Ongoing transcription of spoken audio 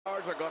Are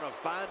going to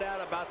find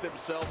out about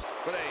themselves.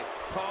 But hey,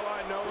 all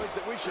I know is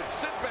that we should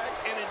sit back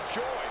and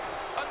enjoy.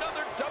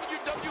 Another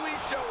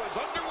WWE show is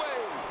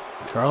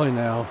underway. Charlie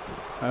now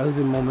has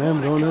the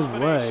momentum going his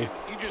way.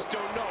 You just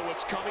don't know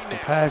what's coming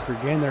next. The Pack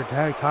regain their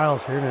tag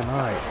titles here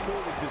tonight.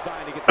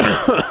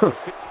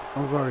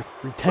 I'm going to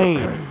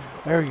retain.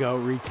 There we go,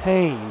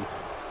 retain.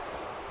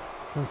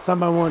 Since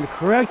somebody wanted to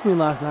correct me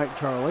last night,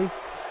 Charlie.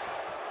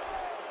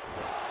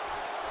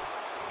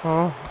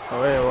 Huh?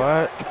 Oh, wait,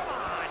 what?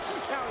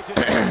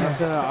 I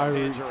said I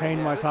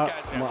retained my IC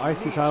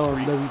title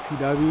in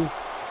WPW.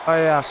 Oh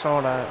yeah, I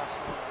saw that.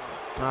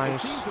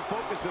 Nice. It seems the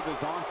focus of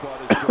his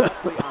onslaught is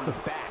directly on the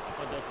back.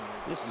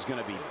 This is going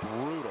to be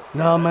brutal.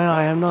 No, man,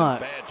 I am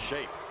not. Bad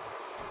shape.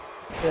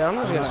 Yeah, I'm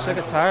just getting sick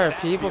and tired.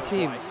 People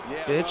keep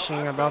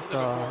bitching about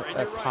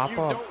that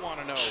pop-up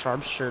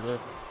sharpshooter.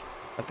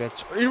 Like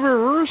it's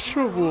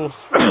irreversible.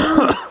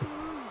 Fucking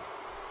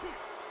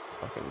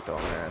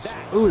dumbass.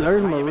 Ooh,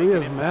 there's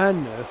Maria's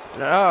Madness.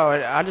 No,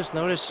 I just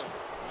noticed.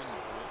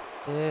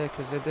 Yeah,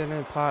 because it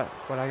didn't pop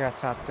when I got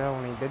tapped out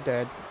when he did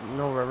that.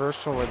 No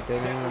reversal, it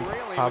didn't even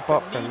pop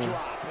up for me.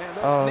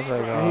 I was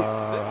like,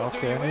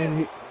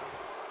 okay.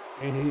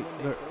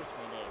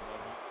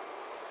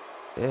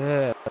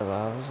 Yeah, I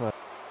was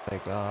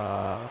like,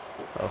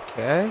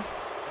 okay.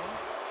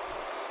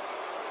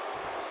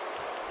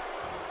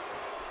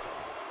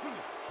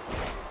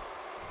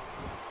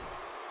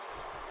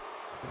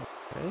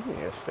 I need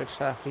to fix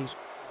half these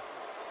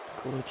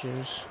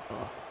glitches.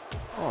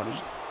 Oh,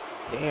 this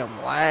damn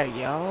lag,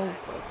 yo.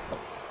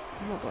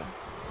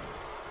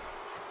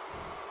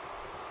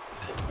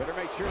 Better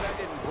make sure that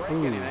didn't break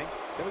anything.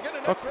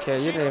 Okay,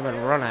 you didn't even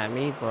run at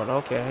me, but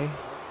okay.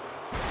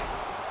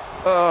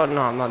 Oh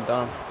no, I'm not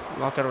done. I'm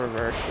not gonna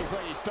reverse. Looks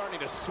like he's starting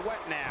to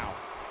sweat now.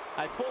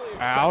 I fully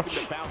expect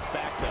him to bounce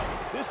back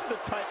though. This is the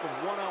type of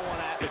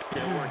one-on-one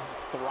atmosphere where he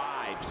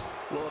thrives.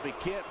 Well, if he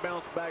can't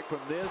bounce back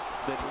from this,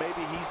 then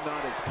maybe he's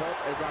not as tough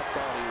as I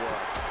thought he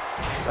was.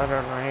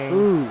 Southern Rain.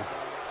 Ooh,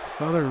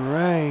 Southern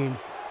Rain.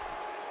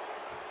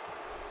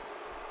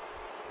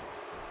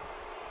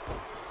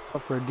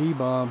 Up for a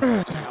D-bomb.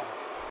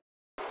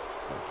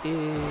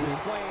 Kids.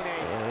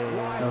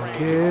 No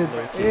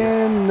kids.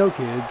 And no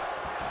kids.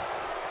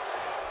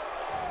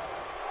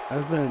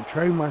 That's been a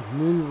trademark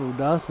move of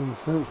Dustin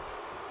since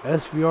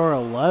SVR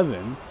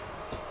 11.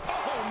 Oh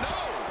no!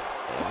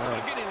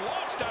 Getting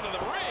launched out of the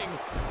ring.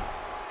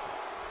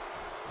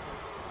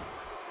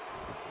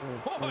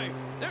 Boy,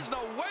 there's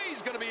no way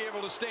he's going to be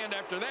able to stand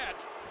after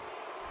that.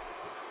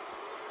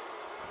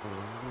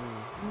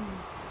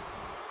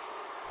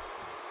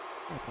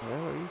 What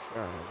are you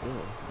trying to do?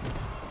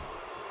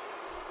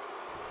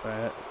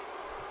 That.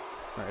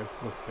 Alright,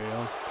 we'll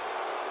fail.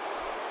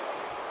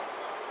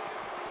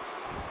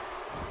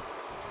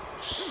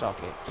 Suck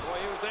it. Boy,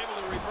 he was able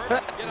to reverse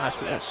and get out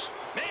of this.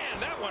 Man,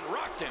 that one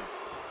rocked him.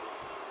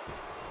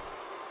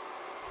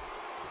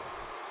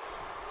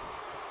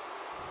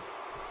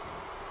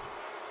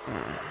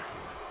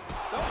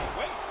 Oh,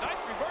 wait,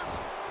 nice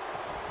reversal.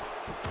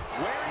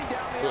 Wearing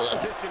down the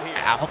opposition here.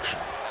 Ouch.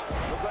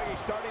 Looks like he's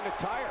starting to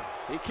tire.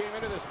 He came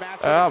into this match.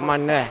 Oh, my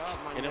neck.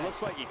 And it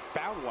looks like he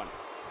found one.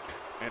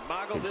 And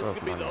Mogul, this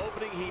could be the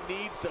opening he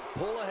needs to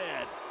pull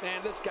ahead.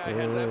 Man, this guy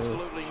has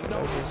absolutely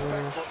no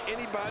respect for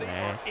anybody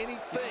or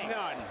anything.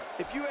 None.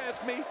 If you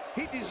ask me,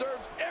 he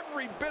deserves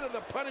every bit of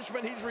the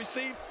punishment he's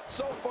received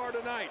so far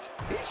tonight.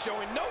 He's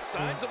showing no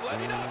signs of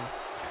letting up.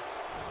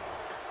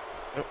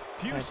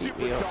 Few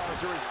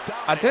superstars are as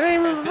dominant. I didn't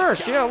even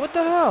reverse. Yeah, what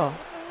the hell?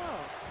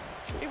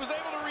 He was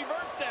able to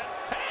reverse that.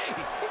 Hey,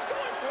 he's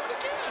going for it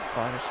again.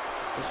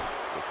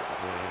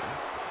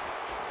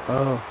 Oh,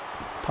 Oh,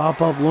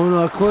 pop-up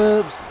Luna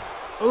Eclipse.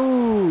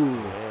 Ooh.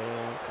 The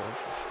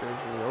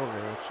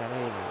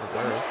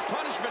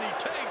punishment he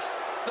takes,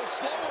 the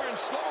slower and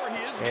slower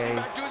he is getting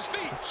back to his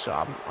feet. So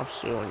I'm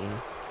suing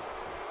you.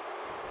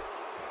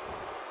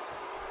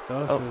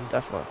 Dustin. Oh,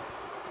 definitely.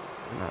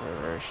 I'm not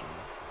reversing.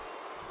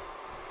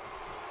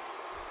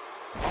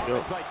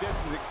 Moments like this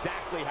is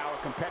exactly how a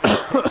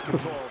competitor takes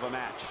control of a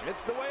match.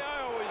 It's the way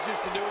I always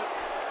used to do it.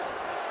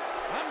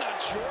 I'm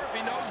not sure if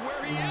he knows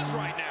where he is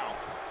right now.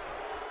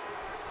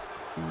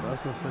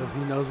 Dustin says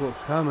he knows what's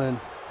coming.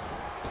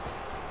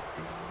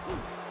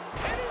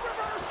 And he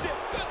reversed it.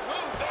 Good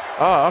move there.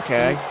 Oh,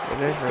 okay. It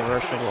is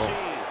reversible.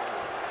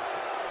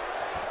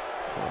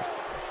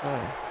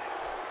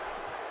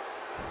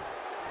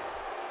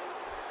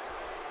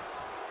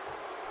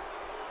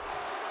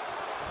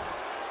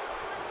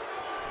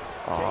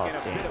 Oh,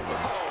 damn.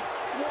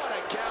 What a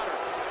counter.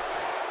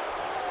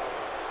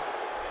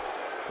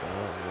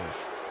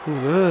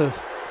 Who's this?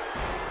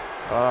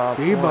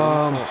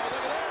 D-bomb.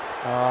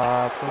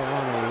 Put it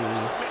on me.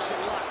 Submission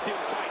locked in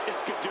tight.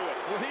 This could do it.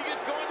 When he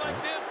gets going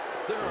like this,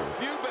 there are a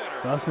few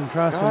better. Dustin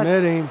tries to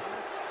submit him.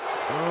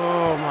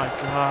 Oh my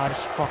god,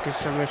 this fucking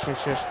submission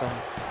system.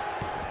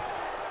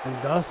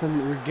 And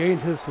Dustin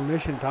regained his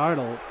submission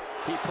title.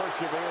 He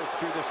persevered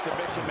through the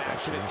submission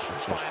match, and it's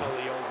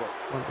finally over.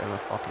 One day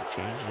I'll fucking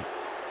change it.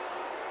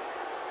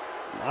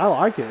 I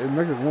like it. It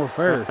makes it more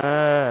fair.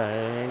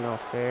 It ain't no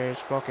fair. It's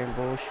fucking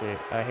bullshit.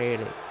 I hate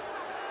it.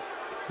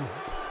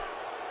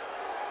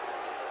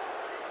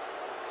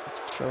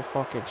 It's so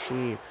fucking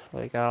cheap.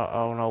 Like, I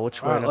don't know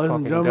which way to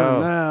fucking go.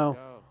 Now.